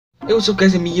Hey, what's up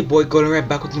guys, it's me your boy Golden right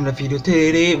back with another video.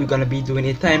 Today we're gonna be doing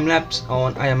a time lapse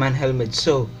on Iron Man helmet.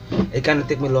 So it kinda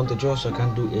take me long to draw, so I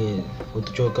can't do it with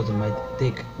the draw because it might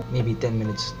take maybe 10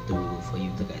 minutes for you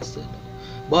guys to know.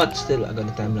 But still I got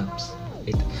the time lapse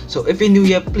it. So if you're new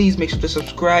here, please make sure to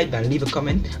subscribe and leave a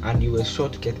comment, and you will sure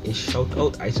to get a shout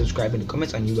out. I subscribe in the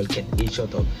comments and you will get a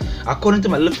shout out. According to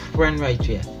my little friend right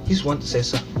here, he's want to say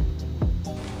something.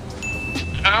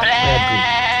 I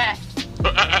agree.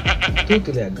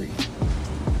 Totally agree.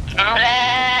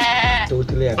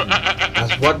 Totally agree.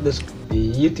 That's what this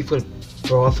beautiful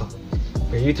brother,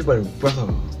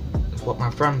 is what my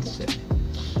friend said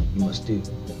you must do.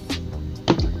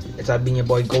 It's been your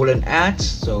boy Golden Ads.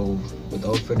 So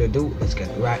without further ado, let's get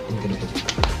right into the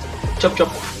video. Chop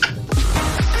chop.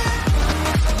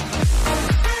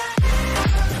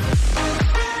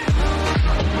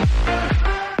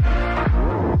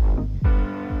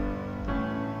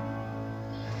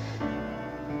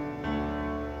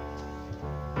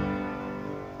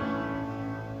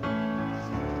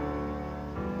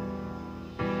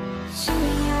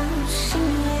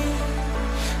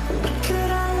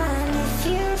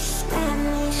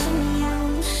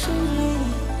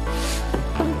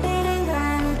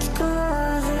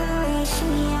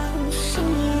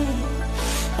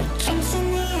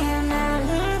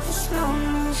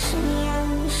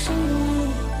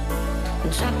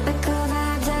 Tropical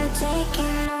vibes are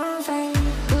taking over.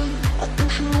 I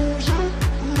think she knows it,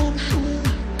 but I'm sure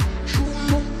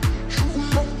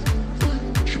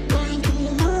she banging to me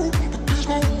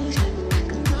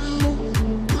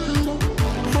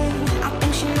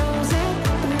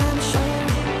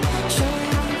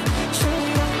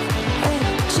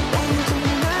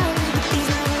now, but these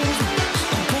numbers,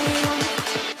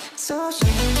 so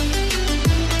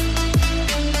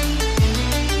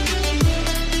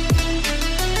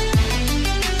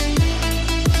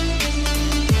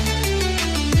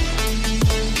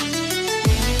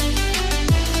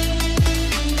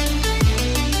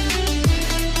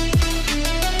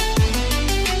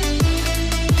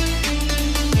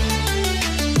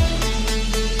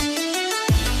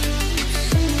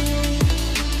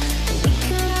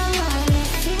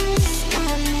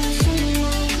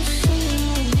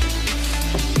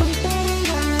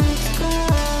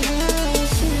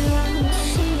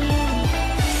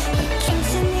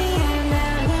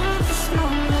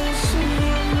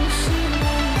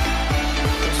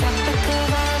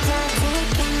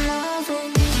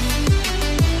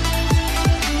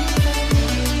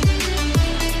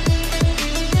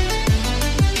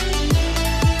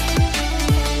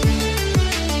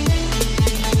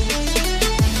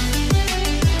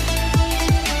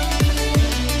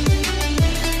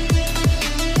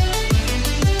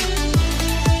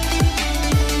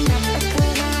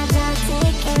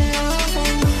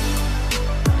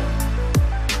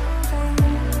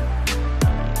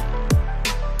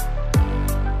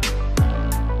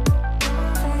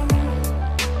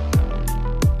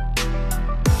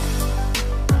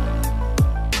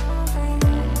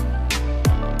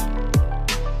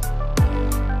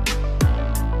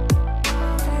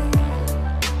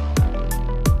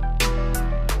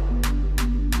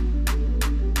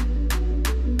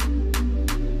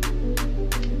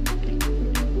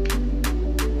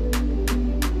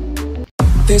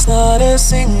there's not a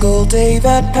single day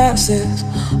that passes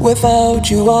without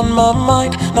you on my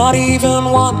mind. Not even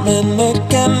 1 minute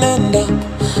can end up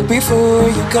before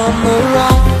you come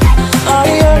around. I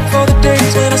yearn for the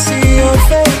days when I see your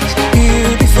face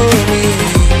here before